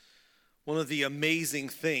One of the amazing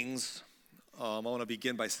things, I want to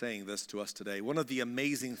begin by saying this to us today. One of the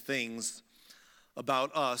amazing things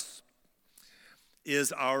about us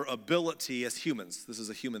is our ability as humans, this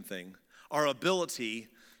is a human thing, our ability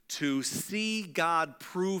to see God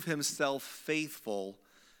prove himself faithful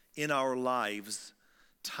in our lives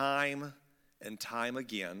time and time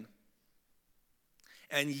again,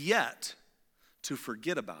 and yet to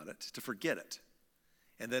forget about it, to forget it,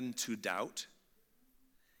 and then to doubt,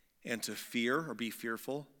 and to fear or be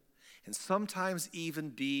fearful, and sometimes even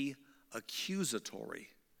be accusatory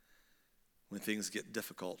when things get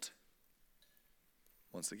difficult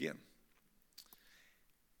once again.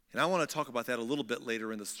 And I want to talk about that a little bit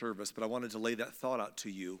later in the service, but I wanted to lay that thought out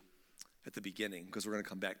to you at the beginning because we're going to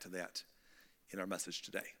come back to that in our message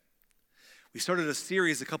today. We started a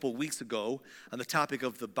series a couple weeks ago on the topic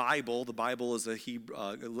of the Bible. The Bible is a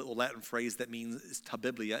little Latin phrase that means ta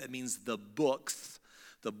biblia. It means the books.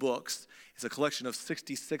 The books. It's a collection of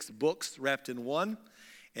 66 books wrapped in one.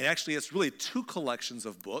 And actually, it's really two collections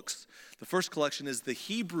of books. The first collection is the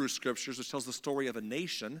Hebrew Scriptures, which tells the story of a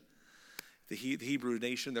nation. The Hebrew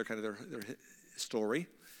nation, their story.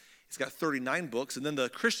 It's got 39 books. And then the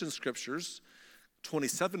Christian Scriptures,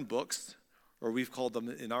 27 books, or we've called them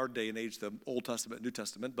in our day and age the Old Testament, New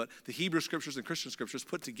Testament. But the Hebrew Scriptures and Christian Scriptures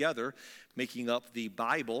put together, making up the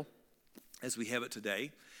Bible as we have it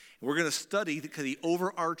today. We're going to study the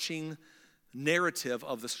overarching narrative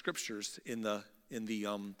of the Scriptures in the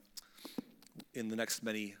next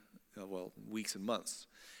many weeks and months.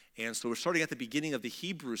 And so we're starting at the beginning of the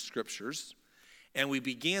Hebrew Scriptures, and we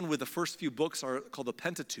began with the first few books are called the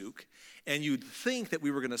Pentateuch. And you'd think that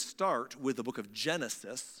we were going to start with the book of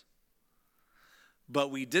Genesis,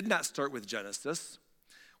 but we did not start with Genesis.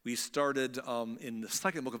 We started in the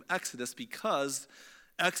second book of Exodus because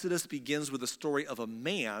Exodus begins with the story of a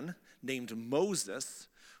man named Moses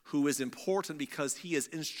who is important because he is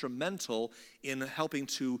instrumental in helping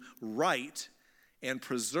to write and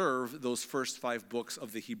preserve those first 5 books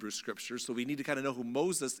of the Hebrew Scriptures. So we need to kind of know who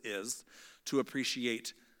Moses is to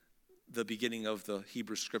appreciate the beginning of the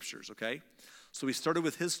Hebrew Scriptures, okay? So we started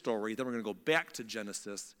with his story, then we're going to go back to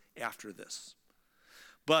Genesis after this.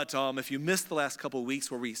 But if you missed the last couple of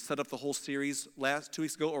weeks where we set up the whole series 2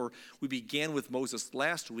 weeks ago, or we began with Moses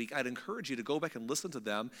last week, I'd encourage you to go back and listen to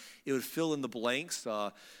them. It would fill in the blanks.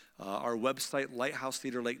 Our website,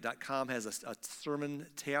 lighthousetheaterlake.com, has a sermon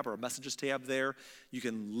tab or a messages tab there. You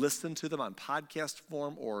can listen to them on podcast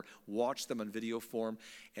form or watch them on video form,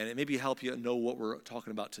 and it maybe help you know what we're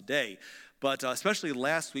talking about today. But especially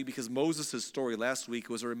last week, because Moses' story last week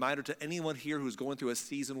was a reminder to anyone here who's going through a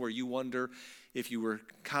season where you wonder if you were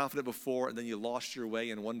confident before and then you lost your way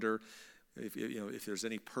and wonder if there's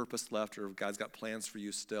any purpose left or if God's got plans for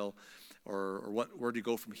you still, or where do you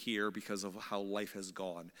go from here because of how life has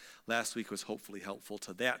gone. Last week was hopefully helpful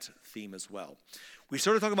to that theme as well. We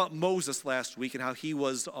started talking about Moses last week and how he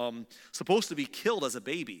was supposed to be killed as a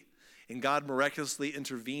baby, and God miraculously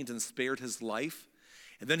intervened and spared his life.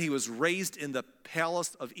 And then he was raised in the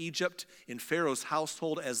palace of Egypt in Pharaoh's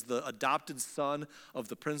household as the adopted son of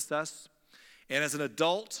the princess. And as an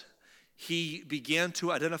adult, he began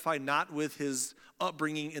to identify not with his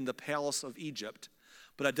upbringing in the palace of Egypt,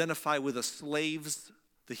 but identify with the slaves,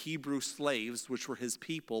 the Hebrew slaves, which were his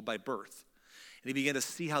people by birth. And he began to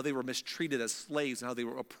see how they were mistreated as slaves and how they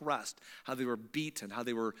were oppressed, how they were beaten, how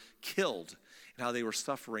they were killed, and how they were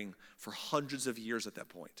suffering for hundreds of years at that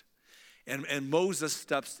point. And Moses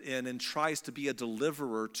steps in and tries to be a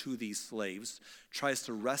deliverer to these slaves, tries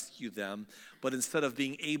to rescue them, but instead of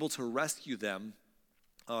being able to rescue them,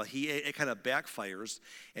 it kind of backfires,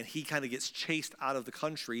 and he kind of gets chased out of the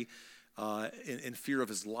country in fear of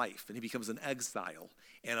his life, and he becomes an exile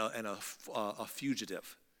and a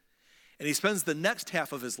fugitive. And he spends the next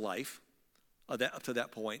half of his life, up to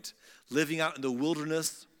that point, living out in the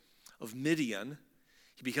wilderness of Midian.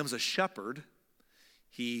 He becomes a shepherd.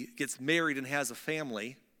 He gets married and has a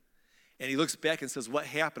family, and he looks back and says, what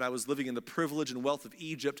happened? I was living in the privilege and wealth of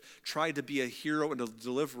Egypt, tried to be a hero and a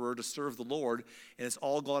deliverer to serve the Lord, and it's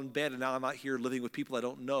all gone bad, and now I'm out here living with people I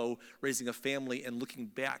don't know, raising a family, and looking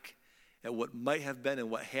back at what might have been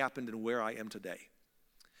and what happened and where I am today.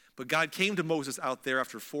 But God came to Moses out there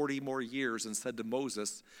after 40 more years and said to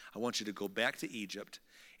Moses, I want you to go back to Egypt,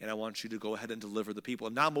 and I want you to go ahead and deliver the people.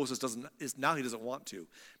 And now Moses doesn't want to.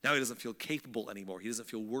 Now he doesn't feel capable anymore. He doesn't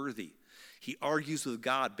feel worthy. He argues with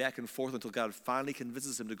God back and forth until God finally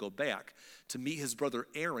convinces him to go back to meet his brother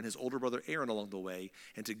Aaron, his older brother Aaron, along the way,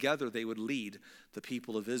 and together they would lead the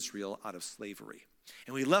people of Israel out of slavery.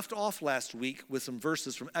 And we left off last week with some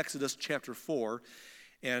verses from Exodus chapter 4,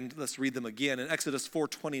 And let's read them again. In Exodus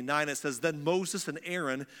 4:29, it says, "Then Moses and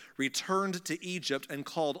Aaron returned to Egypt and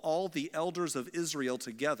called all the elders of Israel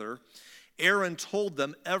together. Aaron told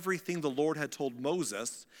them everything the Lord had told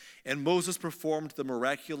Moses, and Moses performed the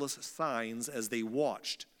miraculous signs as they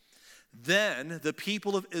watched. Then the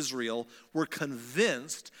people of Israel were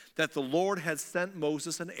convinced that the Lord had sent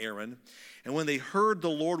Moses and Aaron, and when they heard the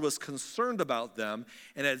Lord was concerned about them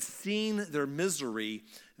and had seen their misery,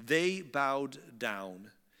 they bowed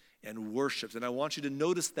down and worshiped." And I want you to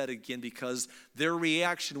notice that again, because their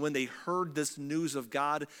reaction when they heard this news of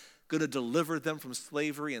God going to deliver them from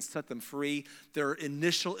slavery and set them free, their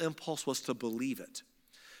initial impulse was to believe it,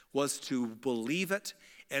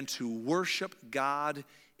 and to worship God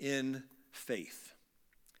in faith.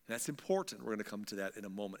 And that's important. We're going to come to that in a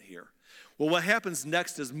moment here. Well, what happens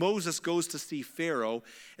next is Moses goes to see Pharaoh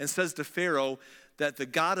and says to Pharaoh that the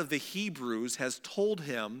God of the Hebrews has told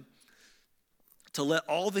him to let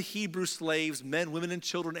all the Hebrew slaves, men, women, and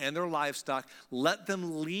children, and their livestock, let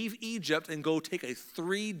them leave Egypt and go take a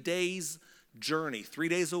 3 days journey, 3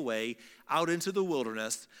 days away, out into the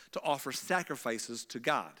wilderness to offer sacrifices to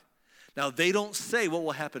God. Now, they don't say what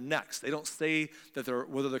will happen next. They don't say that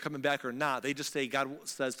whether they're coming back or not. They just say God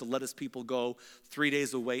says to let his people go 3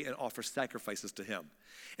 days away and offer sacrifices to him.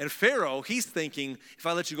 And Pharaoh, he's thinking, if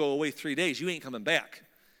I let you go away 3 days, you ain't coming back.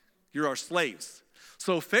 You're our slaves.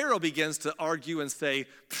 So Pharaoh begins to argue and say,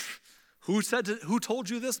 who told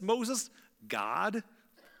you this, Moses? God?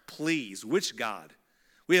 Please, which God?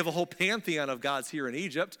 We have a whole pantheon of gods here in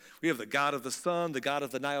Egypt. We have the God of the sun, the God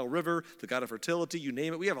of the Nile River, the God of fertility, you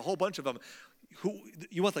name it. We have a whole bunch of them.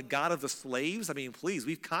 You want the God of the slaves? I mean, please,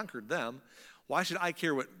 we've conquered them. Why should I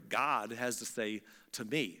care what God has to say to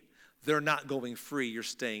me? They're not going free. You're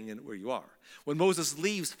staying in where you are. When Moses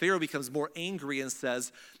leaves, Pharaoh becomes more angry and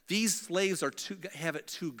says, these slaves have it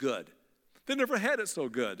too good. They never had it so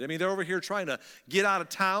good. I mean, they're over here trying to get out of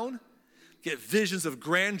town, get visions of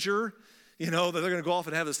grandeur, that they're going to go off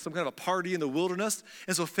and have some kind of a party in the wilderness.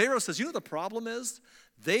 And so Pharaoh says, you know what the problem is?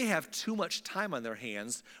 They have too much time on their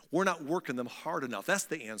hands. We're not working them hard enough. That's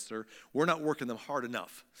the answer. We're not working them hard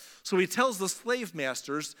enough. So he tells the slave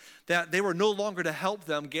masters that they were no longer to help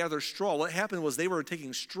them gather straw. What happened was they were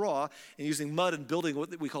taking straw and using mud and building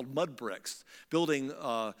what we called mud bricks, building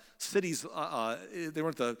cities.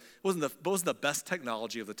 It wasn't the best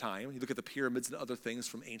technology of the time. You look at the pyramids and other things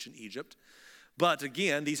from ancient Egypt. But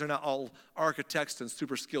again, these are not all architects and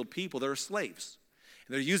super skilled people. They're slaves.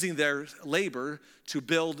 And they're using their labor to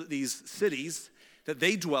build these cities that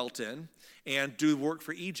they dwelt in and do work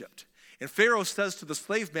for Egypt. And Pharaoh says to the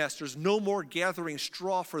slave masters, no more gathering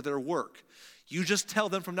straw for their work. You just tell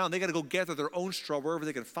them from now on, they got to go gather their own straw wherever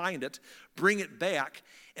they can find it, bring it back,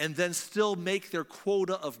 and then still make their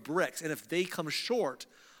quota of bricks. And if they come short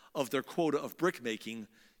of their quota of brick making,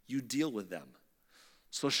 you deal with them.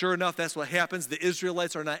 So sure enough, that's what happens. The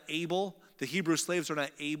Israelites are not able, the Hebrew slaves are not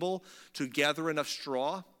able to gather enough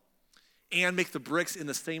straw and make the bricks in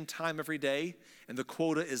the same time every day, and the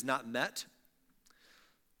quota is not met.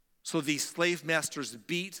 So the slave masters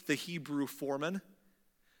beat the Hebrew foremen,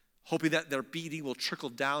 hoping that their beating will trickle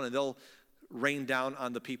down and they'll rain down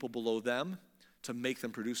on the people below them to make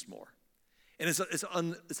them produce more. And it's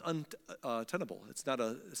untenable. It's not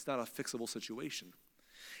a fixable situation.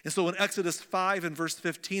 And so in Exodus 5 and verse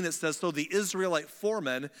 15, it says, so the Israelite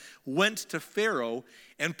foremen went to Pharaoh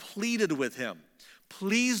and pleaded with him.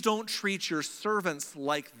 Please don't treat your servants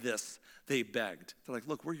like this, they begged. They're like,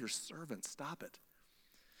 look, we're your servants. Stop it.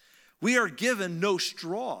 We are given no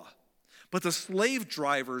straw, but the slave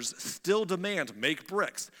drivers still demand, make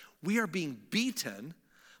bricks. We are being beaten,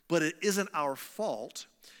 but it isn't our fault.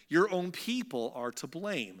 Your own people are to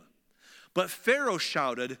blame. But Pharaoh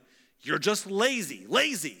shouted, you're just lazy.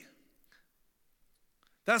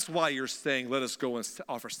 That's why you're saying, let us go and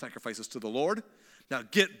offer sacrifices to the Lord. Now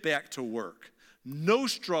get back to work. No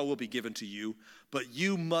straw will be given to you, but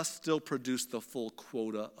you must still produce the full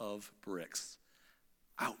quota of bricks.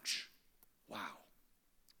 Ouch. Wow.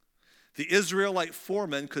 The Israelite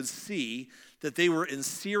foremen could see that they were in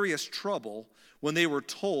serious trouble when they were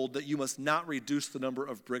told that you must not reduce the number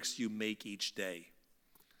of bricks you make each day.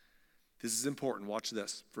 This is important. Watch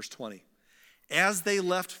this. Verse 20. As they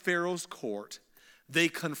left Pharaoh's court, they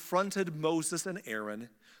confronted Moses and Aaron,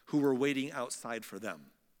 who were waiting outside for them.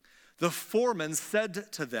 The foreman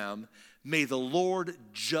said to them, may the Lord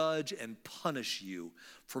judge and punish you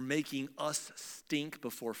for making us stink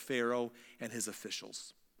before Pharaoh and his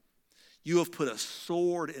officials. You have put a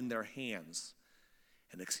sword in their hands,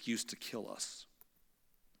 an excuse to kill us.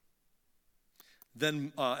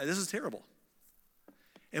 Then, this is terrible.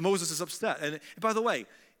 And Moses is upset. And by the way,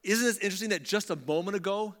 isn't it interesting that just a moment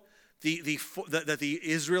ago, that the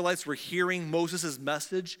Israelites were hearing Moses'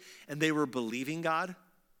 message and they were believing God?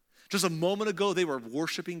 Just a moment ago, they were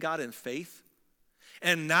worshiping God in faith.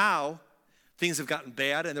 And now, things have gotten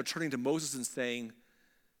bad and they're turning to Moses and saying,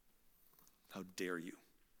 how dare you?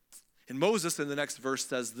 And Moses in the next verse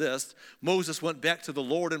says this, Moses went back to the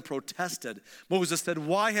Lord and protested. Moses said,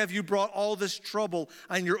 why have you brought all this trouble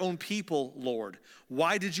on your own people, Lord?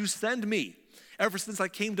 Why did you send me? Ever since I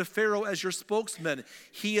came to Pharaoh as your spokesman,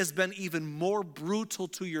 he has been even more brutal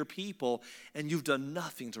to your people, and you've done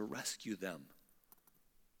nothing to rescue them.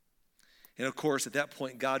 And of course, at that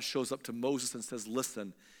point, God shows up to Moses and says,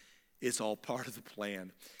 listen, it's all part of the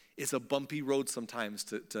plan. It's a bumpy road sometimes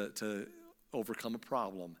to overcome a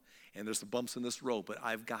problem. And there's some bumps in this road, but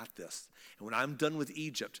I've got this. And when I'm done with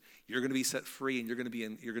Egypt, you're going to be set free and you're going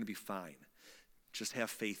to be fine. Just have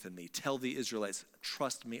faith in me. Tell the Israelites,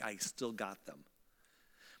 trust me, I still got them.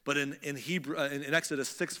 But in Exodus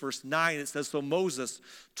 6, verse 9, it says, so Moses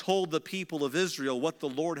told the people of Israel what the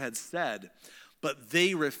Lord had said, but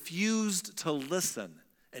they refused to listen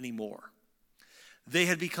anymore. They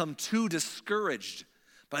had become too discouraged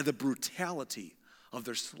by the brutality of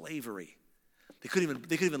their slavery. They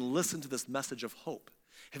couldn't even listen to this message of hope.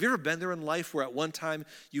 Have you ever been there in life where at one time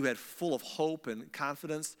you had full of hope and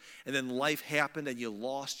confidence, and then life happened and you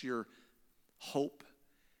lost your hope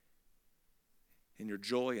and your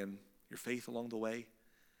joy and your faith along the way?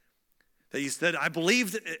 That you said, I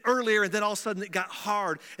believed it earlier, and then all of a sudden it got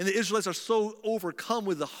hard. And the Israelites are so overcome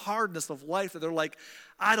with the hardness of life that they're like,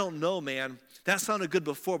 I don't know, man. That sounded good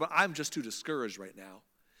before, but I'm just too discouraged right now.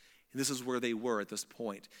 And this is where they were at this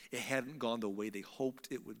point. It hadn't gone the way they hoped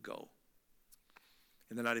it would go.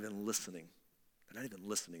 And they're not even listening. They're not even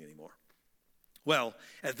listening anymore. Well,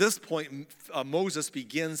 at this point, Moses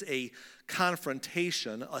begins a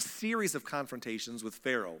confrontation, a series of confrontations with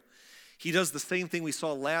Pharaoh. He does the same thing we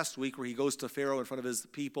saw last week where he goes to Pharaoh in front of his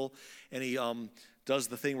people and he does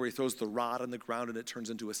the thing where he throws the rod on the ground and it turns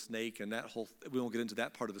into a snake, and we won't get into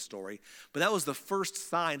that part of the story. But that was the first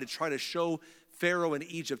sign to try to show Pharaoh in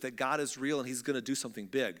Egypt that God is real and he's going to do something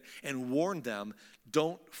big, and warn them,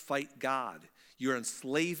 don't fight God. You're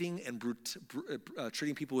enslaving and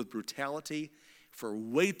treating people with brutality for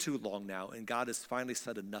way too long now, and God has finally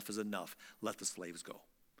said enough is enough. Let the slaves go.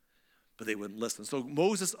 But they wouldn't listen. So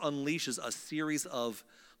Moses unleashes a series of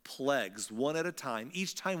plagues, one at a time,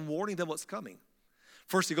 each time warning them what's coming.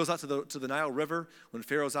 First, he goes out to the Nile River when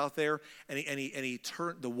Pharaoh's out there, and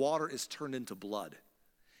the water is turned into blood.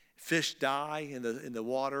 Fish die in the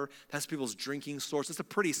water. That's people's drinking source. It's a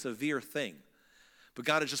pretty severe thing. But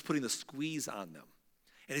God is just putting the squeeze on them.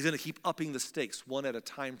 And he's going to keep upping the stakes one at a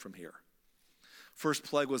time from here. First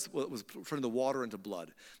plague was turning the water into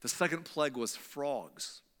blood. The second plague was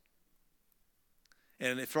frogs.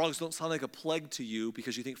 And if frogs don't sound like a plague to you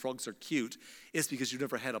because you think frogs are cute, it's because you've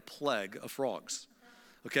never had a plague of frogs.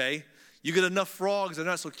 Okay? You get enough frogs, they're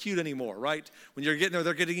not so cute anymore, right? When you're getting there,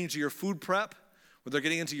 they're getting into your food prep. When they're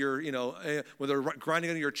getting into your, when they're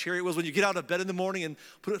grinding into your chariot wheels, when you get out of bed in the morning and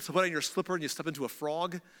put on your slipper and you step into a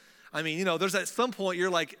frog. I mean, there's at some point you're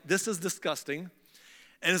like, this is disgusting.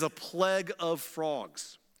 And it's a plague of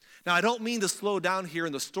frogs. Now, I don't mean to slow down here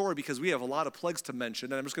in the story because we have a lot of plagues to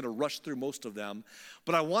mention, and I'm just going to rush through most of them.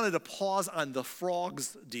 But I wanted to pause on the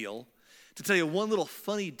frogs deal to tell you one little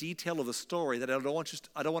funny detail of the story that I don't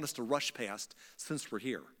want us to rush past since we're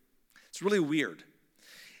here. It's really weird.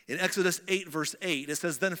 In Exodus 8, verse 8, it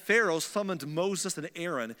says, then Pharaoh summoned Moses and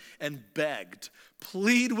Aaron and begged,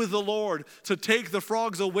 plead with the Lord to take the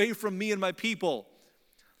frogs away from me and my people.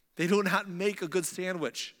 They do not make a good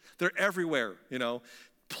sandwich. They're everywhere,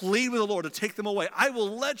 Plead with the Lord to take them away. I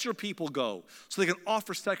will let your people go so they can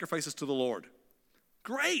offer sacrifices to the Lord.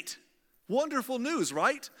 Great. Wonderful news,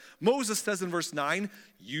 right? Moses says in verse 9,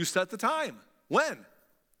 you set the time. When?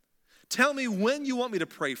 Tell me when you want me to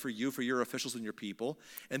pray for you, for your officials and your people,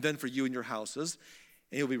 and then for you and your houses,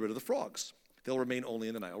 and you'll be rid of the frogs. They'll remain only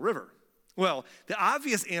in the Nile River. Well, the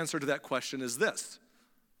obvious answer to that question is this.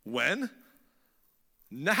 When?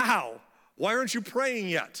 Now. Why aren't you praying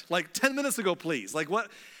yet? Like 10 minutes ago, please. Like what?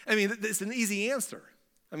 I mean, it's an easy answer.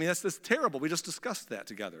 I mean, that's terrible. We just discussed that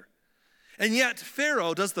together. And yet,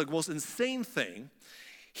 Pharaoh does the most insane thing.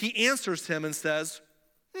 He answers him and says,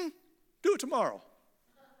 do it tomorrow.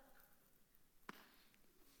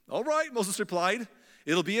 All right, Moses replied,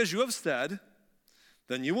 it'll be as you have said.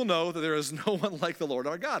 Then you will know that there is no one like the Lord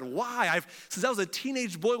our God. Why? Since I was a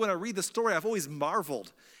teenage boy when I read the story, I've always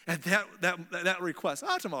marveled at that request.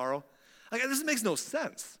 Tomorrow. Like, this makes no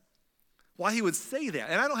sense. why he would say that.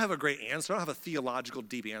 And I don't have a great answer. I don't have a theological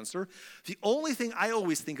deep answer. The only thing I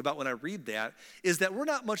always think about when I read that is that we're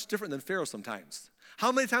not much different than Pharaoh sometimes.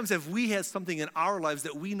 How many times have we had something in our lives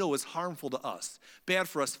that we know is harmful to us, bad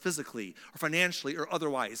for us physically or financially or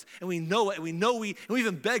otherwise, and we know it, and we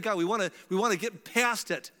even beg God, we want to get past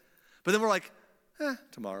it, but then we're like,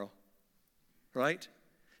 tomorrow, right?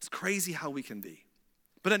 It's crazy how we can be.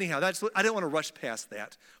 But anyhow, I didn't want to rush past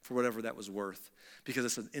that for whatever that was worth, because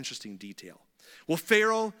it's an interesting detail. Well,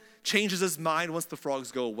 Pharaoh changes his mind once the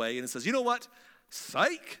frogs go away, and it says, you know what?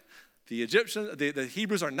 Psych! The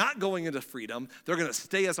Hebrews are not going into freedom. They're going to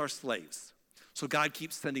stay as our slaves. So God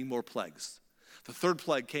keeps sending more plagues. The third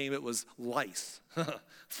plague came, it was lice.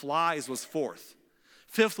 Flies was fourth.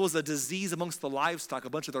 Fifth was a disease amongst the livestock. A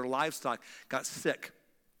bunch of their livestock got sick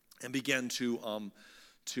and began to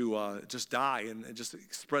just die and just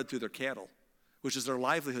spread through their cattle, which is their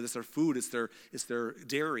livelihood, it's their food, it's their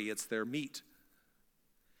dairy, it's their meat.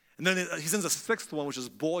 And then he sends a sixth one, which is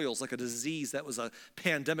boils, like a disease that was a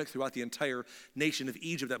pandemic throughout the entire nation of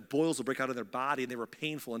Egypt, that boils would break out in their body, and they were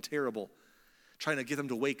painful and terrible, trying to get them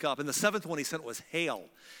to wake up. And the seventh one he sent was hail.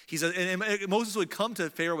 He said, and Moses would come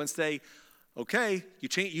to Pharaoh and say, okay, you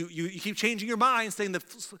keep changing your mind, saying that,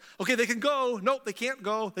 okay, they can go. Nope, they can't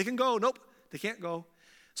go. They can go. Nope, they can't go.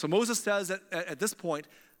 So Moses says that at this point,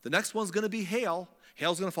 the next one's going to be hail.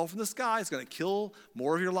 Hail's going to fall from the sky. It's going to kill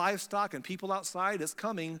more of your livestock and people outside. It's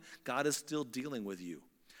coming. God is still dealing with you.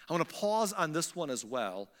 I want to pause on this one as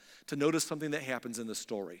well to notice something that happens in the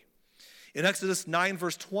story. In Exodus 9,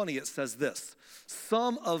 verse 20, it says this: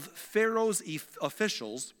 some of Pharaoh's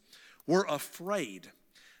officials were afraid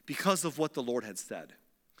because of what the Lord had said.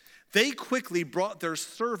 They quickly brought their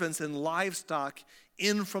servants and livestock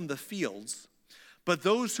in from the fields, but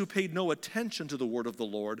those who paid no attention to the word of the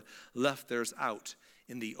Lord left theirs out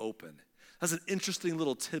in the open. That's an interesting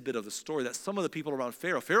little tidbit of the story, that some of the people around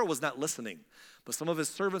Pharaoh was not listening, but some of his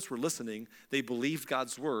servants were listening. They believed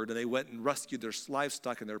God's word, and they went and rescued their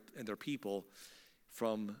livestock and their people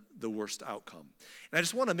from the worst outcome. And I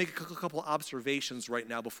just want to make a couple observations right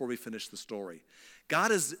now before we finish the story.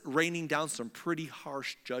 God is raining down some pretty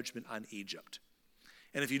harsh judgment on Egypt.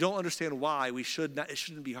 And if you don't understand why, it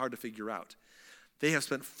shouldn't be hard to figure out. They have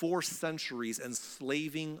spent 4 centuries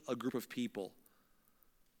enslaving a group of people.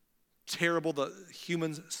 Terrible, the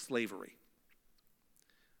human slavery.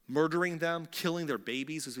 Murdering them, killing their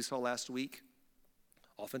babies, as we saw last week,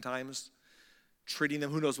 oftentimes. Treating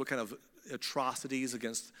them, who knows what kind of atrocities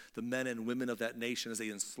against the men and women of that nation as they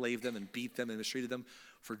enslaved them and beat them and mistreated them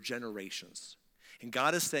for generations. And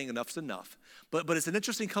God is saying enough's enough. But it's an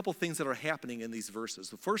interesting couple things that are happening in these verses.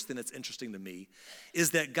 The first thing that's interesting to me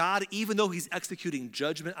is that God, even though he's executing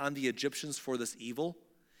judgment on the Egyptians for this evil,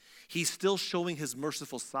 he's still showing his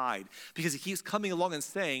merciful side, because he keeps coming along and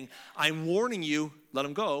saying, I'm warning you, let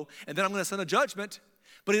them go, and then I'm going to send a judgment.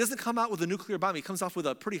 But he doesn't come out with a nuclear bomb. He comes off with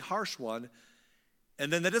a pretty harsh one,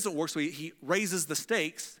 and then that doesn't work, so he raises the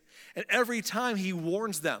stakes, and every time he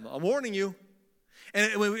warns them, I'm warning you. And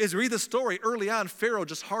as we read the story, early on, Pharaoh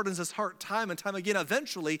just hardens his heart time and time again.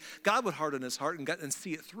 Eventually, God would harden his heart and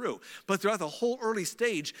see it through. But throughout the whole early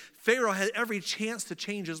stage, Pharaoh had every chance to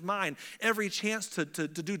change his mind, every chance to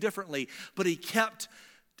do differently. But he kept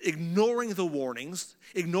ignoring the warnings,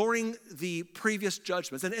 ignoring the previous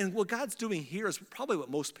judgments. And what God's doing here is probably what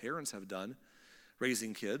most parents have done,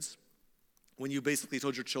 raising kids. When you basically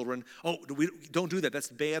told your children, don't do that, that's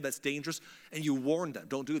bad, that's dangerous, and you warned them,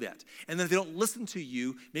 don't do that. And then if they don't listen to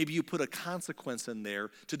you, maybe you put a consequence in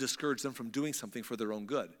there to discourage them from doing something for their own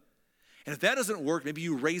good. And if that doesn't work, maybe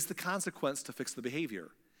you raise the consequence to fix the behavior.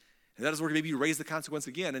 And that doesn't work, maybe you raise the consequence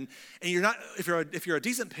again. And you're not, if you're a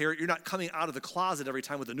decent parent, you're not coming out of the closet every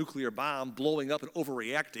time with a nuclear bomb, blowing up and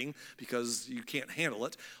overreacting because you can't handle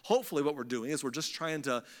it. Hopefully what we're doing is we're just trying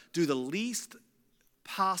to do the least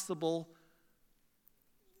possible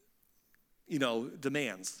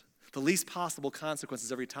demands, the least possible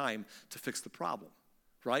consequences every time to fix the problem,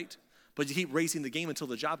 right? But you keep raising the game until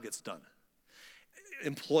the job gets done.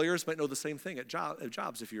 Employers might know the same thing at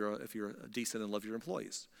jobs if you're decent and love your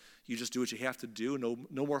employees. You just do what you have to do,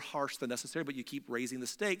 no more harsh than necessary, but you keep raising the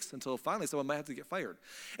stakes until finally someone might have to get fired.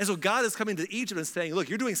 And so God is coming to Egypt and saying, look,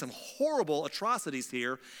 you're doing some horrible atrocities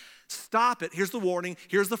here. Stop it. Here's the warning.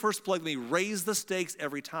 Here's the first plague. Let me raise the stakes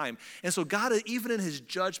every time. And so God, even in his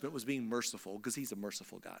judgment, was being merciful because he's a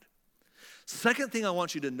merciful God. Second thing I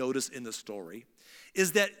want you to notice in the story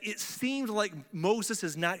is that it seemed like Moses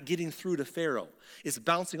is not getting through to Pharaoh. It's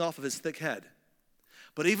bouncing off of his thick head.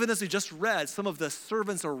 But even as we just read, some of the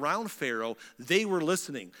servants around Pharaoh, they were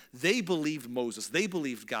listening. They believed Moses. They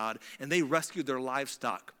believed God, and they rescued their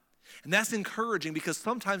livestock. And that's encouraging because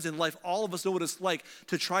sometimes in life, all of us know what it's like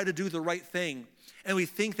to try to do the right thing, and we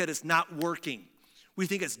think that it's not working. We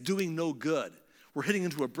think it's doing no good. We're hitting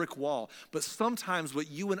into a brick wall. But sometimes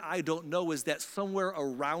what you and I don't know is that somewhere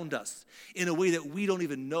around us, in a way that we don't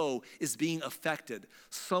even know is being affected,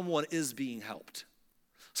 someone is being helped.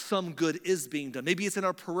 Some good is being done. Maybe it's in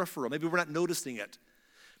our peripheral. Maybe we're not noticing it.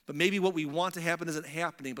 But maybe what we want to happen isn't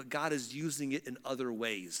happening, but God is using it in other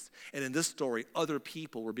ways. And in this story, other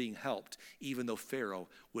people were being helped, even though Pharaoh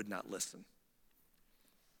would not listen.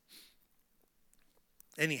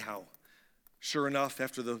 Anyhow, sure enough,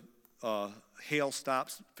 after the hail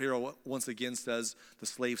stops, Pharaoh once again says the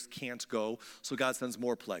slaves can't go, so God sends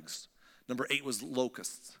more plagues. Number 8 was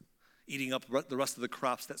locusts, eating up the rest of the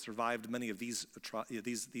crops that survived many of these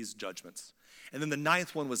judgments. And then the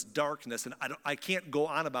 9th one was darkness, and I can't go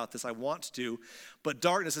on about this, I want to, but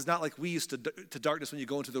darkness is not like we used to darkness when you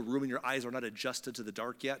go into the room and your eyes are not adjusted to the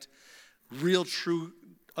dark yet. Real, true,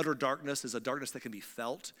 utter darkness is a darkness that can be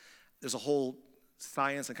felt. There's a whole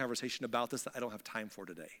science and conversation about this that I don't have time for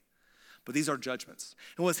today. But these are judgments.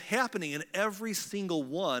 And what's happening in every single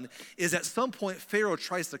one is at some point Pharaoh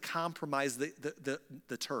tries to compromise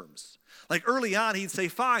the terms. Like early on, he'd say,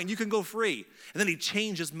 fine, you can go free. And then he'd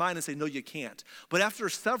change his mind and say, no, you can't. But after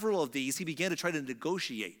several of these, he began to try to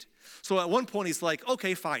negotiate. So at one point, he's like,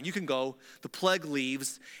 okay, fine, you can go. The plague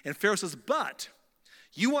leaves. And Pharaoh says, but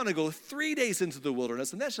you want to go 3 days into the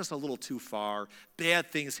wilderness, and that's just a little too far.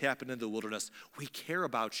 Bad things happen in the wilderness. We care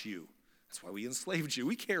about you. That's why we enslaved you.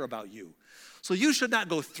 We care about you. So you should not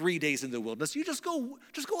go 3 days in the wilderness. You just go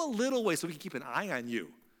a little way so we can keep an eye on you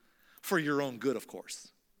for your own good, of course.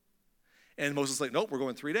 And Moses is like, nope, we're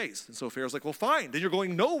going 3 days. And so Pharaoh's like, well, fine. Then you're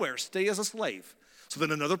going nowhere. Stay as a slave. So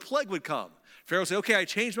then another plague would come. Pharaoh would say, okay, I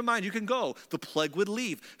changed my mind. You can go. The plague would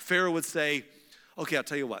leave. Pharaoh would say, okay, I'll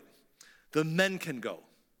tell you what. The men can go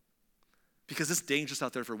because it's dangerous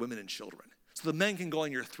out there for women and children. So the men can go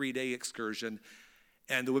on your 3-day excursion,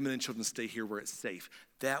 and the women and children stay here where it's safe.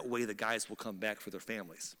 That way the guys will come back for their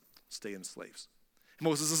families, stay in slaves. And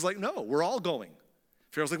Moses is like, no, we're all going.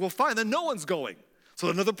 Pharaoh's like, well, fine, then no one's going. So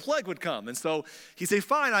another plague would come. And so he'd say,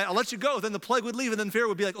 fine, I'll let you go. Then the plague would leave, and then Pharaoh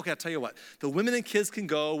would be like, okay, I'll tell you what. The women and kids can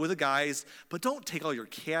go with the guys, but don't take all your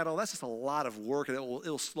cattle. That's just a lot of work, and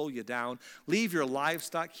it'll slow you down. Leave your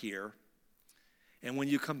livestock here, and when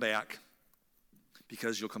you come back,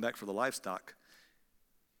 because you'll come back for the livestock,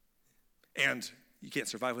 and you can't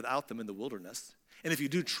survive without them in the wilderness. And if you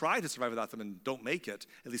do try to survive without them and don't make it,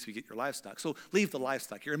 at least we get your livestock. So leave the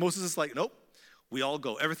livestock here. And Moses is like, nope, we all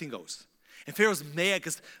go. Everything goes. And Pharaoh's mad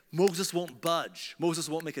because Moses won't budge. Moses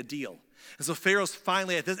won't make a deal. And so Pharaoh's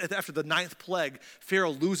finally, after the 9th plague,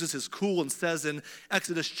 Pharaoh loses his cool and says in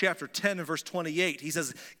Exodus chapter 10 and verse 28, he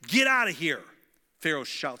says, get out of here. Pharaoh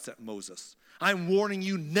shouts at Moses, I'm warning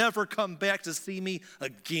you, never come back to see me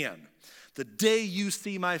again. The day you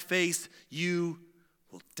see my face, you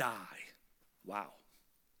will die. Wow.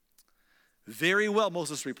 Very well,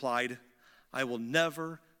 Moses replied, I will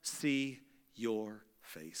never see your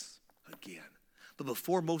face again. But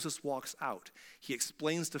before Moses walks out, he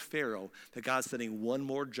explains to Pharaoh that God's sending one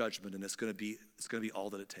more judgment, and it's going to be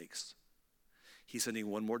all that it takes. He's sending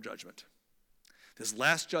one more judgment. This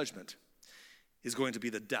last judgment is going to be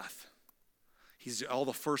the death. All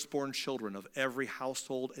the firstborn children of every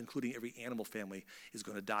household, including every animal family, is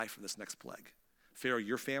going to die from this next plague. Pharaoh,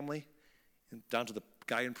 your family, and down to the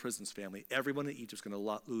guy in prison's family, everyone in Egypt is going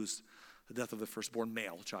to lose the death of the firstborn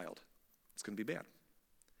male child. It's going to be bad.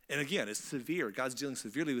 And again, it's severe. God's dealing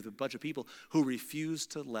severely with a bunch of people who refuse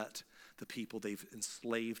to let the people they've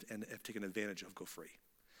enslaved and have taken advantage of go free.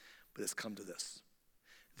 But it's come to this.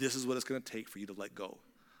 This is what it's going to take for you to let go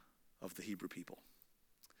of the Hebrew people.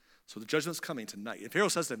 So the judgment's coming tonight. And Pharaoh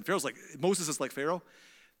says to him, Moses is like, Pharaoh,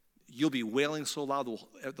 you'll be wailing so loud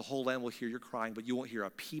the whole land will hear your crying, but you won't hear a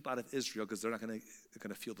peep out of Israel because they're not going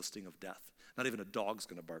to feel the sting of death. Not even a dog's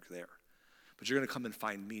going to bark there. But you're going to come and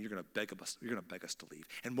find me, and you're going to beg us to leave.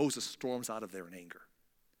 And Moses storms out of there in anger.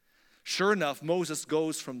 Sure enough, Moses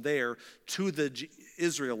goes from there to the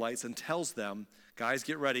Israelites and tells them, guys,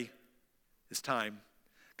 get ready. It's time.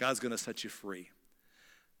 God's going to set you free.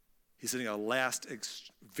 He's sending a last,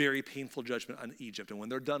 very painful judgment on Egypt. And when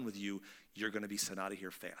they're done with you, you're going to be sent out of here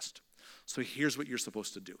fast. So here's what you're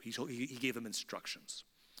supposed to do. He gave them instructions.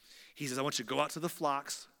 He says, I want you to go out to the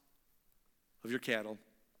flocks of your cattle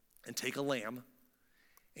and take a lamb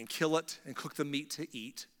and kill it and cook the meat to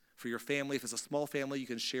eat for your family. If it's a small family, you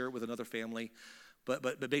can share it with another family.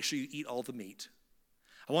 But make sure you eat all the meat.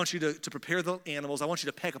 I want you to prepare the animals. I want you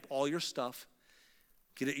to pack up all your stuff.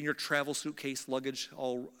 Get it in your travel suitcase, luggage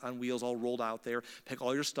all on wheels, all rolled out there. Pack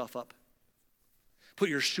all your stuff up. Put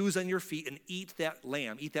your shoes on your feet and eat that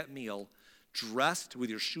lamb, eat that meal, dressed with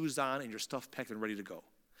your shoes on and your stuff packed and ready to go.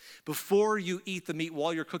 Before you eat the meat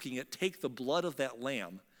while you're cooking it, take the blood of that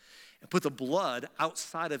lamb and put the blood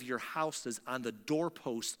outside of your houses on the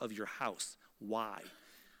doorposts of your house. Why?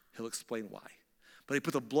 He'll explain why. But he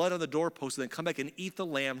put the blood on the doorpost and then come back and eat the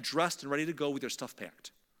lamb dressed and ready to go with your stuff packed.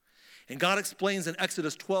 And God explains in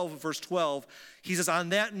Exodus 12, verse 12, he says, on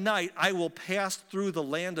that night I will pass through the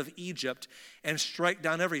land of Egypt and strike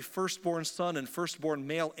down every firstborn son and firstborn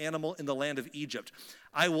male animal in the land of Egypt.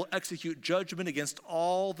 I will execute judgment against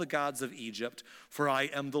all the gods of Egypt, for I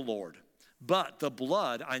am the Lord. But the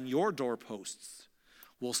blood on your doorposts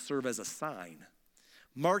will serve as a sign,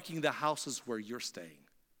 marking the houses where you're staying.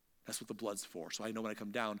 That's what the blood's for. So I know when I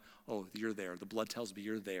come down, oh, you're there. The blood tells me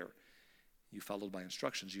you're there. You followed my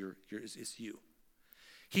instructions. It's you.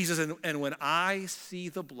 He says, and when I see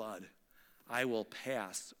the blood, I will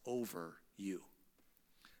pass over you.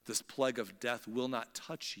 This plague of death will not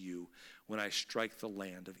touch you when I strike the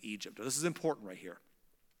land of Egypt. Now, this is important right here,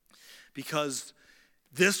 because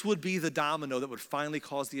this would be the domino that would finally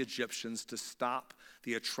cause the Egyptians to stop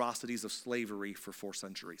the atrocities of slavery for 4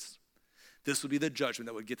 centuries. This would be the judgment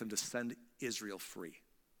that would get them to send Israel free.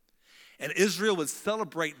 And Israel would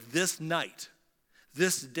celebrate this night,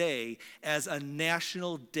 this day, as a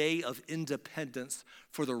national day of independence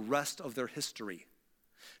for the rest of their history.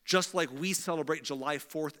 Just like we celebrate July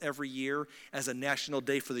 4th every year as a national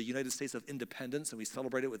day for the United States of Independence, and we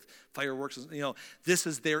celebrate it with fireworks, this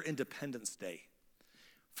is their Independence Day.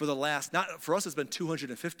 For us it's been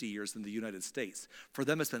 250 years in the United States. For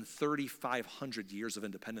them it's been 3,500 years of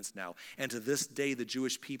independence now. And to this day, the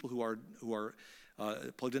Jewish people who are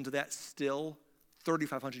plugged into that still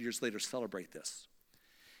 3,500 years later celebrate this.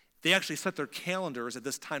 They actually set their calendars at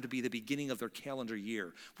this time to be the beginning of their calendar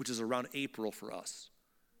year, which is around April for us.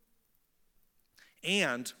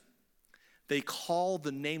 And they call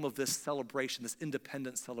the name of this celebration, this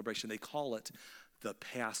independence celebration, they call it the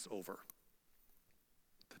Passover.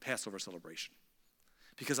 The Passover celebration.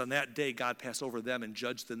 Because on that day, God passed over them and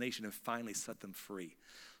judged the nation and finally set them free.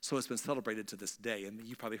 So it's been celebrated to this day, and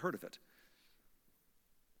you've probably heard of it.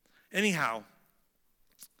 Anyhow,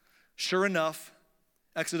 sure enough,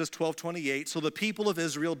 Exodus 12:28, so the people of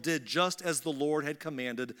Israel did just as the Lord had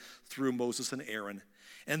commanded through Moses and Aaron.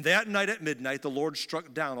 And that night at midnight, the Lord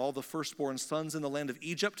struck down all the firstborn sons in the land of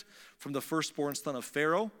Egypt, from the firstborn son of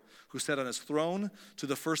Pharaoh, who sat on his throne, to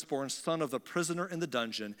the firstborn son of the prisoner in the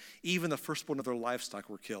dungeon. Even the firstborn of their livestock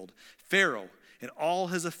were killed. Pharaoh and all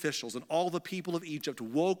his officials and all the people of Egypt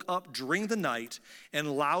woke up during the night,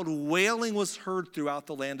 and loud wailing was heard throughout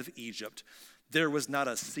the land of Egypt. There was not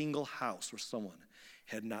a single house where someone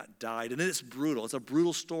had not died. And it's brutal. It's a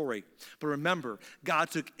brutal story. But remember, God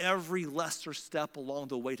took every lesser step along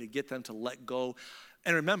the way to get them to let go.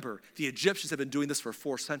 And remember, the Egyptians have been doing this for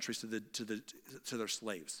 4 centuries to their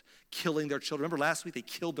slaves, killing their children. Remember last week they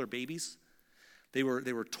killed their babies? They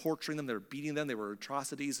were torturing them, they were beating them, they were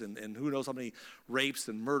atrocities, and who knows how many rapes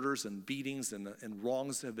and murders and beatings and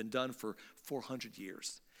wrongs have been done for 400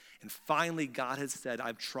 years. And finally God had said,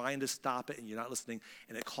 I'm trying to stop it, and you're not listening,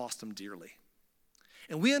 and it cost them dearly.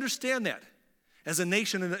 And we understand that as a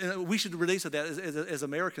nation, and we should relate to that as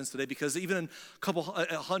Americans today, because even a couple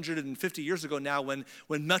 150 years ago now, when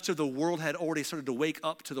much of the world had already started to wake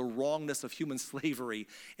up to the wrongness of human slavery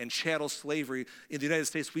and chattel slavery, in the United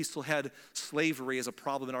States, we still had slavery as a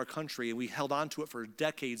problem in our country, and we held on to it for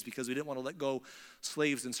decades because we didn't want to let go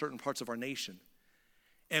slaves in certain parts of our nation.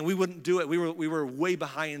 And we wouldn't do it. We were way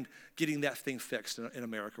behind getting that thing fixed in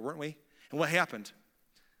America, weren't we? And what happened?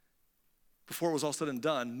 Before it was all said and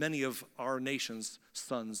done, many of our nation's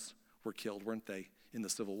sons were killed, weren't they, in the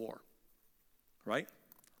Civil War, right?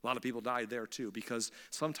 A lot of people died there too, because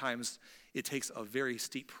sometimes it takes a very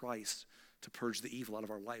steep price to purge the evil out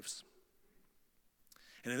of our lives.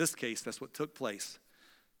 And in this case, that's what took place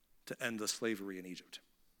to end the slavery in Egypt.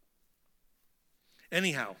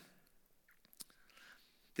 Anyhow,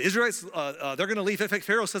 the Israelites, they're going to leave. In fact,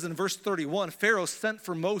 Pharaoh says in verse 31, Pharaoh sent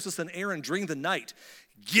for Moses and Aaron during the night.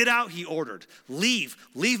 Get out, he ordered. Leave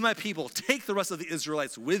my people. Take the rest of the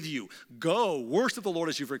Israelites with you. Go, worship the Lord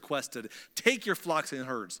as you've requested. Take your flocks and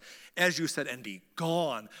herds, as you said, and be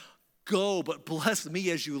gone. Go, but bless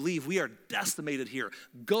me as you leave. We are decimated here.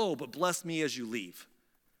 Go, but bless me as you leave.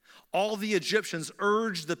 All the Egyptians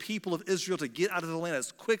urged the people of Israel to get out of the land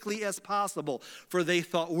as quickly as possible, for they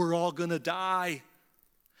thought, we're all going to die.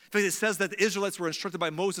 In fact, it says that the Israelites were instructed by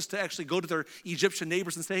Moses to actually go to their Egyptian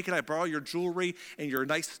neighbors and say, hey, can I borrow your jewelry and your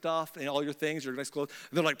nice stuff and all your things, your nice clothes?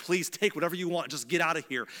 And they're like, please take whatever you want. Just get out of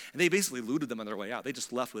here. And they basically looted them on their way out. They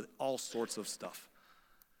just left with all sorts of stuff.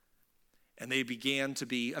 And they began to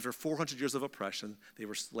be, after 400 years of oppression, they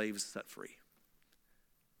were slaves set free.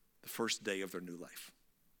 The first day of their new life.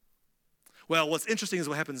 Well, what's interesting is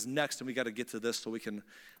what happens next, and we got to get to this so we can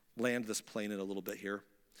land this plane in a little bit here.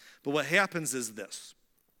 But what happens is this.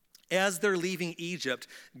 As they're leaving Egypt,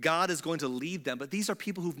 God is going to lead them. But these are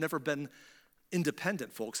people who've never been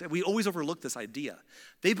independent, folks. And we always overlook this idea.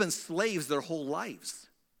 They've been slaves their whole lives.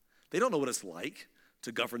 They don't know what it's like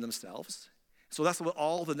to govern themselves. So that's what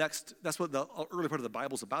the early part of the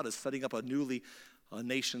Bible is about, is setting up a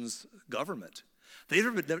nation's government.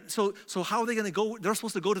 So how are they going to go? They're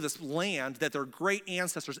supposed to go to this land that their great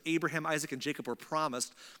ancestors, Abraham, Isaac, and Jacob, were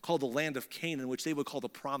promised, called the land of Canaan, which they would call the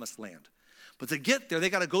promised land. But to get there, they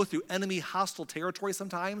got to go through enemy hostile territory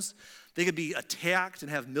sometimes. They could be attacked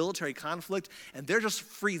and have military conflict, and they're just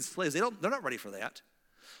freed slaves. They're not ready for that.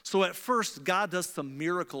 So at first, God does some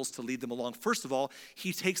miracles to lead them along. First of all,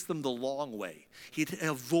 he takes them the long way. He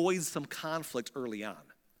avoids some conflict early on.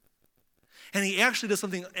 And he actually does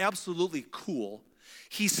something absolutely cool.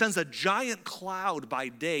 He sends a giant cloud by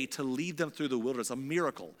day to lead them through the wilderness, a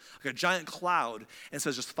miracle, like a giant cloud, and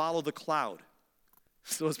says, just follow the cloud.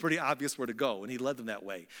 So it's pretty obvious where to go, and he led them that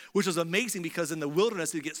way, which was amazing because in the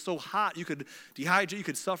wilderness, it gets so hot, you could dehydrate, you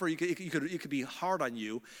could suffer, it could be hard on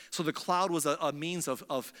you. So the cloud was a means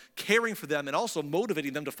of caring for them and also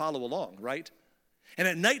motivating them to follow along, right? And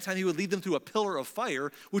at nighttime, he would lead them through a pillar of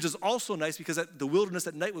fire, which is also nice because the wilderness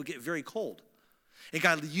at night would get very cold. And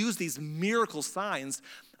God used these miracle signs.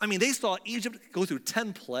 I mean, they saw Egypt go through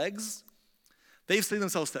 10 plagues. They've seen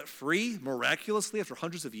themselves set free miraculously after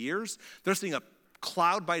hundreds of years. They're seeing a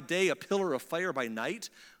cloud by day, a pillar of fire by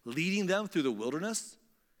night, leading them through the wilderness.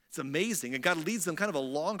 It's amazing. And God leads them kind of a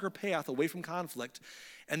longer path away from conflict.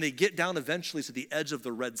 And they get down eventually to the edge of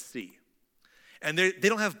the Red Sea. And they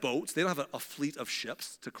don't have boats. They don't have a fleet of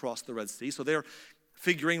ships to cross the Red Sea. So they're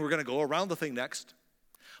figuring we're going to go around the thing next.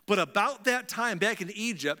 But about that time, back in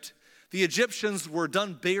Egypt, the Egyptians were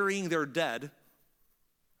done burying their dead,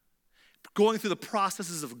 going through the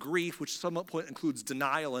processes of grief, which some point includes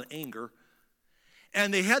denial and anger.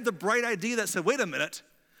 And they had the bright idea that said, wait a minute,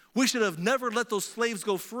 we should have never let those slaves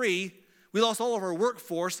go free. We lost all of our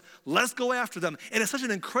workforce. Let's go after them. And it's such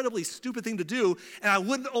an incredibly stupid thing to do, and I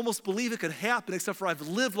wouldn't almost believe it could happen, except for I've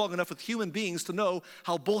lived long enough with human beings to know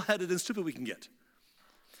how bullheaded and stupid we can get.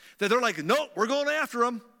 That they're like, nope, we're going after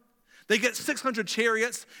them. They get 600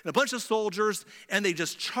 chariots and a bunch of soldiers, and they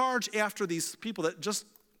just charge after these people that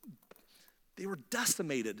they were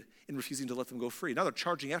decimated in refusing to let them go free. Now they're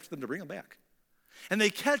charging after them to bring them back. And they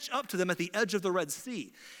catch up to them at the edge of the Red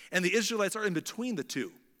Sea, and the Israelites are in between the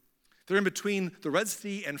two. They're in between the Red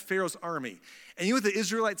Sea and Pharaoh's army. And you know what the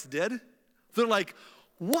Israelites did? They're like,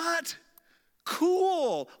 what?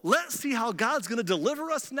 Cool. Let's see how God's going to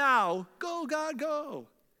deliver us now. Go, God, go.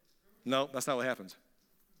 No, that's not what happened.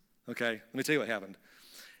 Okay, let me tell you what happened.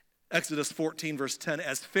 Exodus 14, verse 10,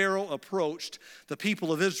 as Pharaoh approached, the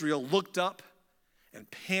people of Israel looked up and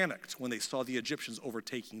panicked when they saw the Egyptians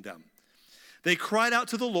overtaking them. They cried out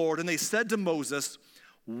to the Lord, and they said to Moses,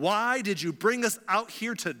 why did you bring us out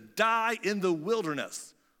here to die in the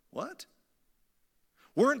wilderness? What?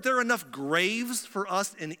 Weren't there enough graves for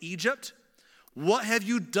us in Egypt? What have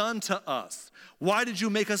you done to us? Why did you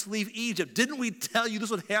make us leave Egypt? Didn't we tell you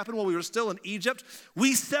this would happen while we were still in Egypt?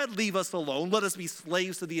 We said, leave us alone. Let us be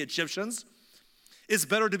slaves to the Egyptians. It's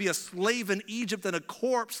better to be a slave in Egypt than a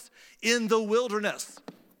corpse in the wilderness.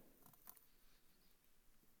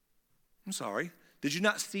 I'm sorry. Did you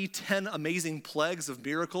not see 10 amazing plagues of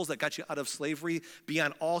miracles that got you out of slavery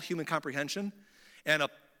beyond all human comprehension? And a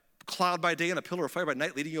cloud by day and a pillar of fire by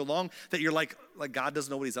night leading you along, that you're like God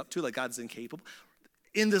doesn't know what he's up to, like God's incapable.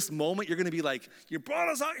 In this moment, you're going to be like, you brought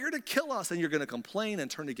us out here to kill us, and you're going to complain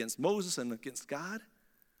and turn against Moses and against God.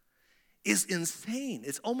 It's insane.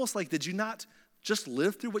 It's almost like, did you not just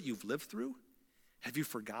live through what you've lived through? Have you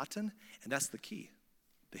forgotten? And that's the key.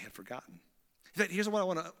 They had forgotten. In fact, here's what I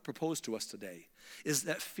want to propose to us today, is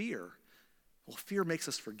that fear makes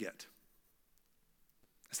us forget.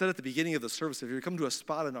 I said at the beginning of the service, if you come to a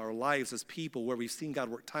spot in our lives as people where we've seen God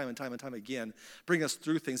work time and time and time again, bring us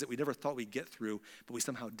through things that we never thought we'd get through, but we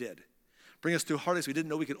somehow did. Bring us through heartaches we didn't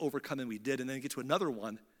know we could overcome, and we did, and then get to another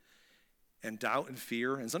one, and doubt and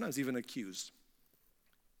fear, and sometimes even accuse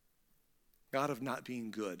God of not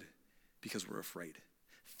being good because we're afraid.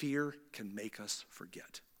 Fear can make us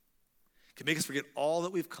forget. It can make us forget all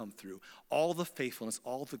that we've come through, all the faithfulness,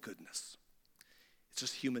 all the goodness. It's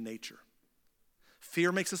just human nature.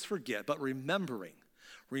 Fear makes us forget, but remembering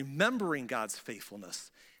God's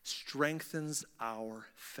faithfulness strengthens our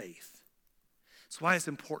faith. That's why it's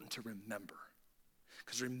important to remember.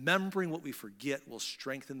 Because remembering what we forget will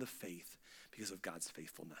strengthen the faith because of God's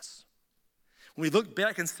faithfulness. When we look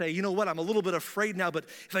back and say, you know what, I'm a little bit afraid now, but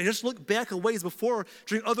if I just look back a ways before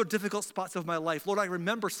during other difficult spots of my life, Lord, I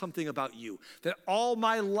remember something about you, that all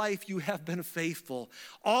my life you have been faithful.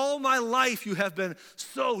 All my life you have been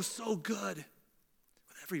so, so good.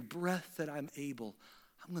 With every breath that I'm able,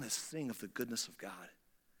 I'm going to sing of the goodness of God.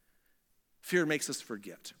 Fear makes us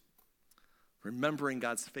forget. Remembering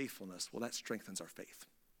God's faithfulness, well, that strengthens our faith.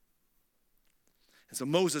 And so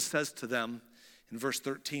Moses says to them, in verse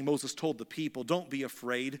 13, Moses told the people, don't be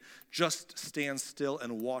afraid, just stand still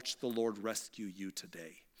and watch the Lord rescue you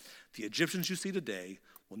today. The Egyptians you see today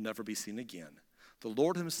will never be seen again. The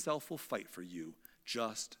Lord himself will fight for you.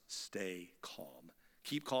 Just stay calm.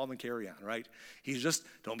 Keep calm and carry on, right? He's just,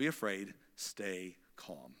 don't be afraid, stay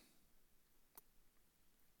calm.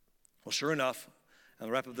 Well, sure enough, and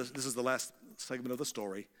I'll wrap up this is the last segment of the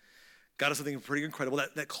story. God does something pretty incredible.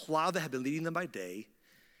 That cloud that had been leading them by day,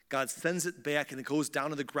 God sends it back, and it goes down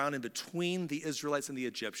to the ground in between the Israelites and the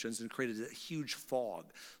Egyptians and created a huge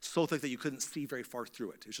fog, so thick that you couldn't see very far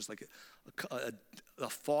through it. It was just like a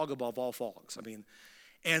fog above all fogs.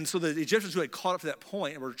 And so the Egyptians who had caught up to that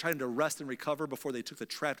point and were trying to rest and recover before they took the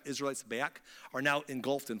trapped Israelites back are now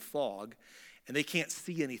engulfed in fog, and they can't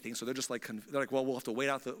see anything. So they're just like, well, we'll have to wait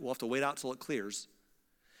out till it clears.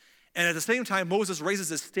 And at the same time, Moses raises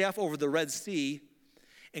his staff over the Red Sea,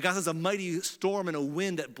 and God has a mighty storm and a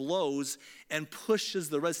wind that blows and pushes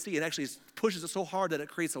the Red Sea. It actually pushes it so hard that it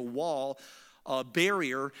creates a wall, a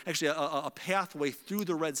barrier, actually a pathway through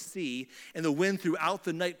the Red Sea. And the wind throughout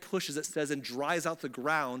the night pushes, it says, and dries out the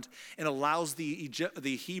ground and allows the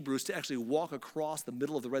Hebrews to actually walk across the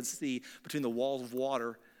middle of the Red Sea between the walls of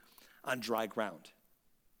water on dry ground.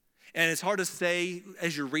 And it's hard to say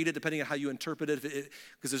as you read it, depending on how you interpret it,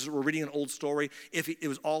 because we're reading an old story, if it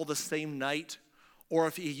was all the same night, or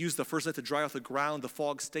if he used the first night to dry off the ground, the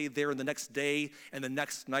fog stayed there, and the next day and the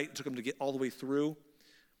next night it took him to get all the way through.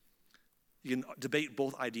 You can debate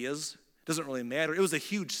both ideas. It doesn't really matter. It was a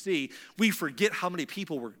huge sea. We forget how many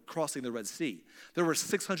people were crossing the Red Sea. There were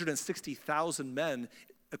 660,000 men,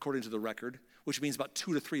 according to the record, which means about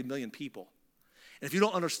 2 to 3 million people. And if you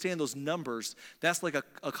don't understand those numbers, that's like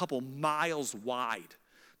a couple miles wide.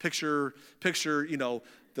 Picture,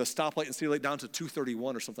 the stoplight in Cedar Lake down to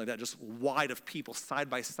 231 or something like that, just wide of people side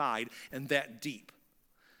by side and that deep,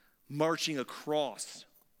 marching across.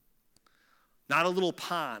 Not a little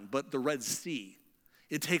pond, but the Red Sea.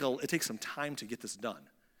 It takes some time to get this done.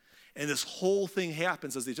 And this whole thing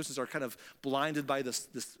happens as the Egyptians are kind of blinded by this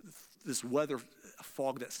weather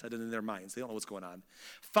fog that set in their minds. They don't know what's going on.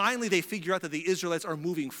 Finally, they figure out that the Israelites are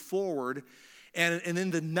moving forward, and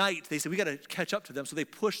in the night, they say, we got to catch up to them. So they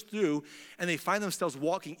push through, and they find themselves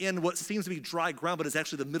walking in what seems to be dry ground, but it's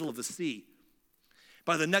actually the middle of the sea.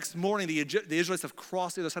 By the next morning, the Israelites have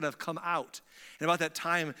crossed the other side and have come out. And about that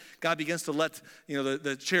time, God begins to let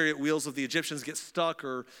the chariot wheels of the Egyptians get stuck,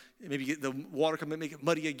 or maybe the water come and make it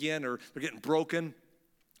muddy again, or they're getting broken.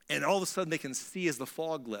 And all of a sudden, they can see as the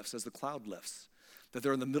fog lifts, as the cloud lifts, that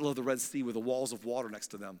they're in the middle of the Red Sea with the walls of water next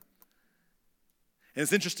to them. And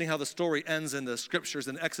it's interesting how the story ends in the scriptures.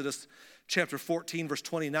 In Exodus chapter 14, verse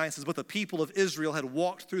 29, it says, but the people of Israel had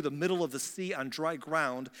walked through the middle of the sea on dry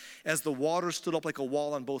ground as the waters stood up like a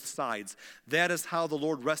wall on both sides. That is how the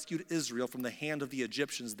Lord rescued Israel from the hand of the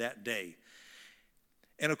Egyptians that day.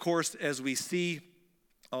 And of course, as we see,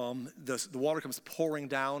 the water comes pouring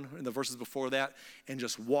down in the verses before that and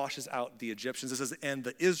just washes out the Egyptians. It says, and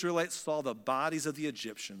the Israelites saw the bodies of the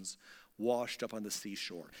Egyptians washed up on the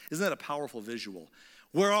seashore. Isn't that a powerful visual?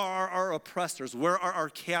 Where are our oppressors? Where are our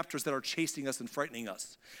captors that are chasing us and frightening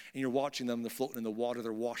us? And you're watching them, they're floating in the water,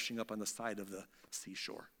 they're washing up on the side of the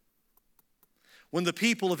seashore. When the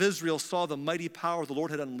people of Israel saw the mighty power the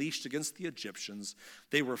Lord had unleashed against the Egyptians,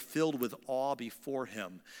 they were filled with awe before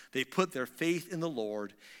him. They put their faith in the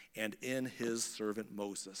Lord and in his servant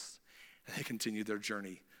Moses. And they continued their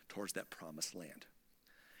journey towards that promised land.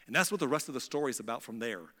 And that's what the rest of the story is about from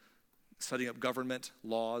there. Setting up government,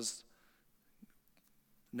 laws,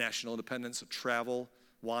 national independence, travel,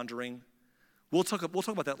 wandering. We'll talk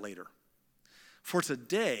about that later. For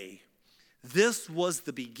today, this was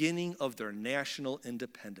the beginning of their national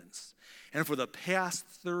independence. And for the past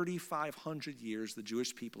 3,500 years, the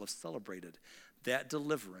Jewish people have celebrated that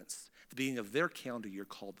deliverance, the beginning of their calendar year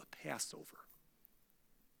called the Passover.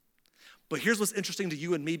 But here's what's interesting to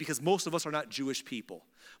you and me, because most of us are not Jewish people.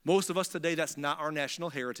 Most of us today, that's not our national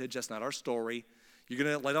heritage. That's not our story. You're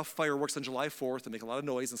going to light off fireworks on July 4th and make a lot of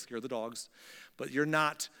noise and scare the dogs. But you're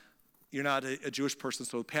not a Jewish person,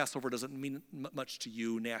 so Passover doesn't mean much to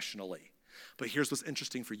you nationally. But here's what's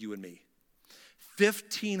interesting for you and me.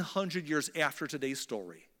 1,500 years after today's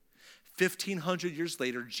story, 1,500 years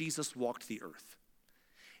later, Jesus walked the earth.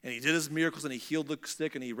 And he did his miracles, and he healed the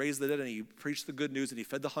sick, and he raised the dead, and he preached the good news, and he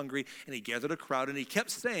fed the hungry, and he gathered a crowd, and he kept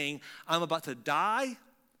saying, I'm about to die,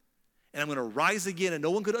 and I'm going to rise again. And no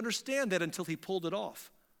one could understand that until he pulled it off.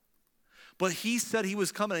 But he said he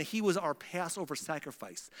was coming, and he was our Passover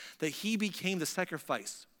sacrifice, that he became the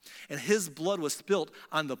sacrifice, and his blood was spilt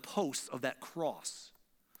on the posts of that cross.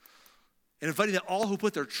 And inviting that all who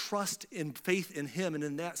put their trust and faith in him and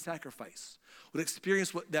in that sacrifice would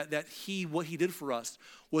experience what he did for us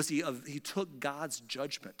was he took God's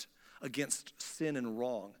judgment against sin and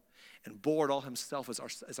wrong and bore it all himself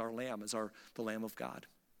as our lamb, the Lamb of God.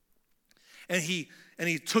 And he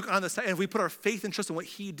took on and we put our faith and trust in what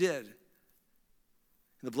he did,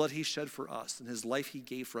 in the blood he shed for us, and his life he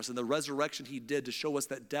gave for us, and the resurrection he did to show us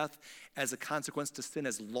that death as a consequence to sin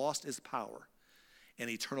has lost its power, and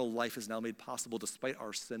eternal life is now made possible despite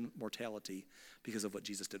our sin mortality because of what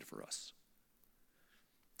Jesus did for us.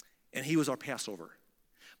 And he was our Passover,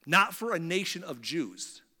 not for a nation of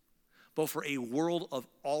Jews, but for a world of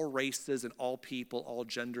all races and all people, all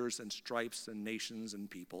genders and stripes and nations and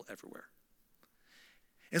people everywhere.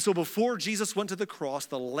 And so before Jesus went to the cross,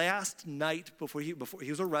 the last night before he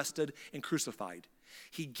was arrested and crucified,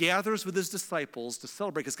 he gathers with his disciples to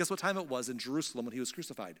celebrate, because guess what time it was in Jerusalem when he was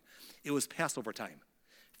crucified? It was Passover time.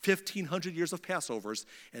 1,500 years of Passovers,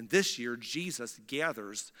 and this year Jesus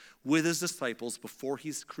gathers with his disciples before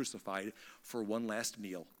he's crucified for one last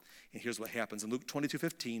meal. And here's what happens. In Luke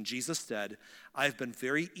 22:15, Jesus said, I've been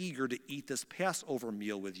very eager to eat this Passover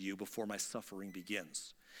meal with you before my suffering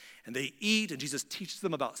begins. And they eat, and Jesus teaches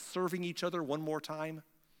them about serving each other one more time.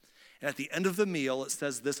 And at the end of the meal, it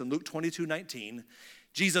says this in Luke 22:19,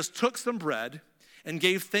 Jesus took some bread and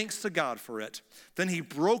gave thanks to God for it. Then he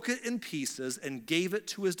broke it in pieces and gave it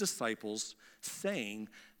to his disciples, saying,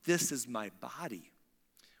 this is my body,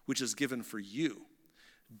 which is given for you.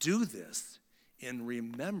 Do this in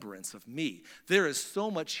remembrance of me. There is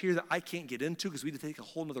so much here that I can't get into because we need to take a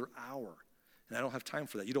whole nother hour. And I don't have time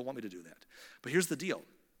for that. You don't want me to do that. But here's the deal.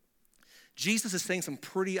 Jesus is saying some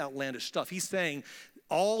pretty outlandish stuff. He's saying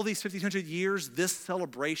all these 1,500 years, this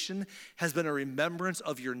celebration has been a remembrance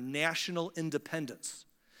of your national independence.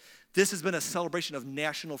 This has been a celebration of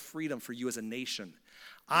national freedom for you as a nation.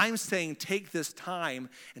 I'm saying take this time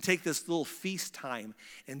and take this little feast time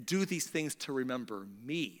and do these things to remember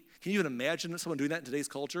me. Can you even imagine someone doing that in today's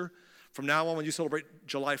culture? From now on, when you celebrate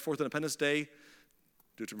July 4th, Independence Day,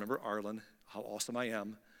 do to remember Arlen, how awesome I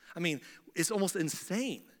am. I mean, it's almost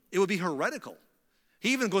insane. It would be heretical.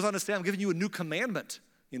 He even goes on to say, I'm giving you a new commandment.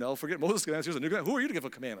 You know, forget Moses' commandments, here's a new commandment. Who are you to give a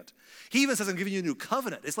commandment? He even says, I'm giving you a new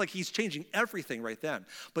covenant. It's like he's changing everything right then.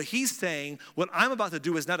 But he's saying, what I'm about to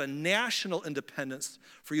do is not a national independence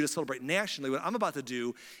for you to celebrate nationally. What I'm about to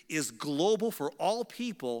do is global for all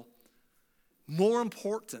people, more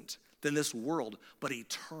important than this world, but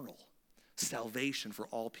eternal salvation for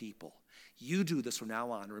all people. You do this from now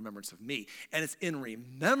on in remembrance of me. And it's in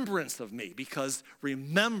remembrance of me, because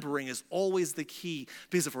remembering is always the key.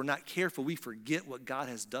 Because if we're not careful, we forget what God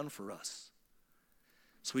has done for us.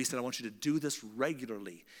 So he said, I want you to do this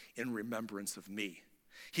regularly in remembrance of me.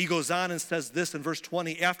 He goes on and says this in verse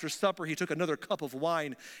 20. After supper, he took another cup of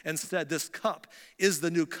wine and said, this cup is the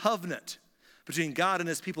new covenant between God and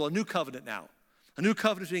his people. A new covenant now. A new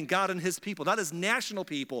covenant between God and his people, not his national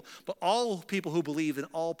people, but all people who believe in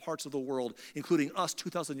all parts of the world, including us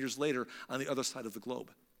 2,000 years later on the other side of the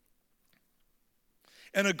globe.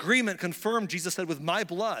 An agreement confirmed, Jesus said, with my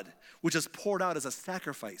blood, which is poured out as a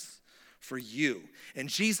sacrifice for you. And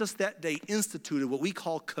Jesus that day instituted what we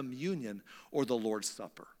call communion, or the Lord's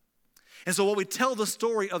Supper. And so what we tell the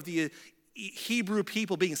story of the Hebrew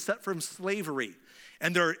people being set from slavery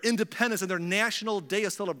and their independence and their national day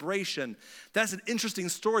of celebration, that's an interesting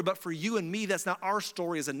story, but for you and me, that's not our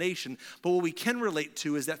story as a nation. But what we can relate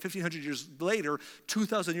to is that 1,500 years later,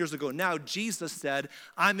 2,000 years ago now, Jesus said,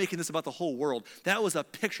 I'm making this about the whole world. That was a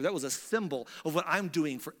picture, that was a symbol of what I'm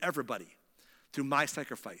doing for everybody through my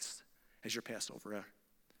sacrifice as your Passover,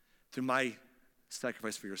 through my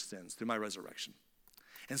sacrifice for your sins, through my resurrection.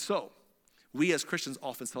 And so, we as Christians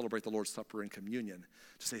often celebrate the Lord's Supper and communion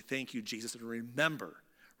to say, thank you, Jesus, and remember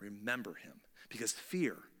him. Because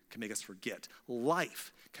fear can make us forget.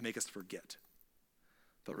 Life can make us forget.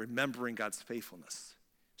 But remembering God's faithfulness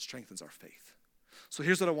strengthens our faith. So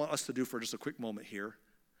here's what I want us to do for just a quick moment here.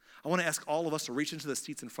 I want to ask all of us to reach into the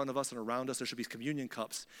seats in front of us and around us. There should be communion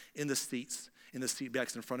cups in the seats, in the seat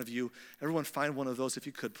backs in front of you. Everyone find one of those if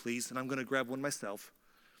you could, please. And I'm going to grab one myself.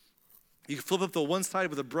 You can flip up the one side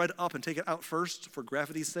with the bread up and take it out first for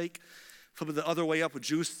gravity's sake. Flip it the other way up with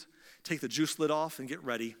juice. Take the juice lid off and get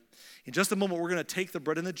ready. In just a moment, we're going to take the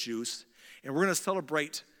bread and the juice, And we're going to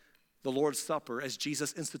celebrate the Lord's Supper as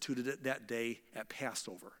Jesus instituted it that day at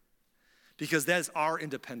Passover, because that is our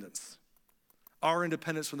independence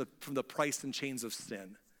from the price and chains of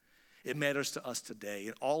sin. It matters to us today,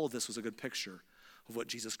 and all of this was a good picture of what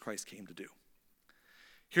Jesus Christ came to do.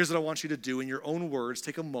 Here's what I want you to do in your own words.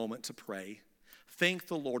 Take a moment to pray. Thank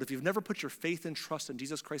the Lord. If you've never put your faith and trust in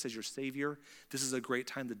Jesus Christ as your Savior, this is a great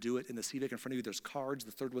time to do it. In the seat back in front of you, there's cards.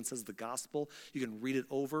 The third one says the gospel. You can read it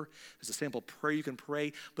over. There's a sample prayer you can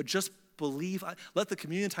pray. But just believe. Let the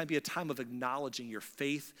communion time be a time of acknowledging your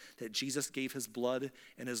faith that Jesus gave his blood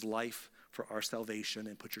and his life for our salvation,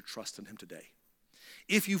 and put your trust in him today.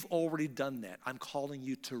 If you've already done that, I'm calling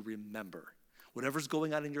you to remember. Whatever's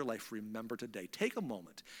going on in your life, remember today. Take a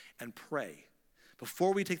moment and pray.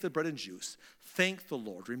 Before we take the bread and juice, thank the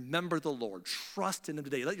Lord. Remember the Lord. Trust in him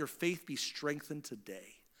today. Let your faith be strengthened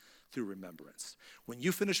today through remembrance. When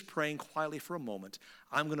you finish praying quietly for a moment,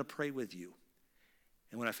 I'm going to pray with you.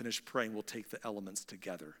 And when I finish praying, we'll take the elements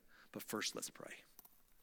together. But first, let's pray.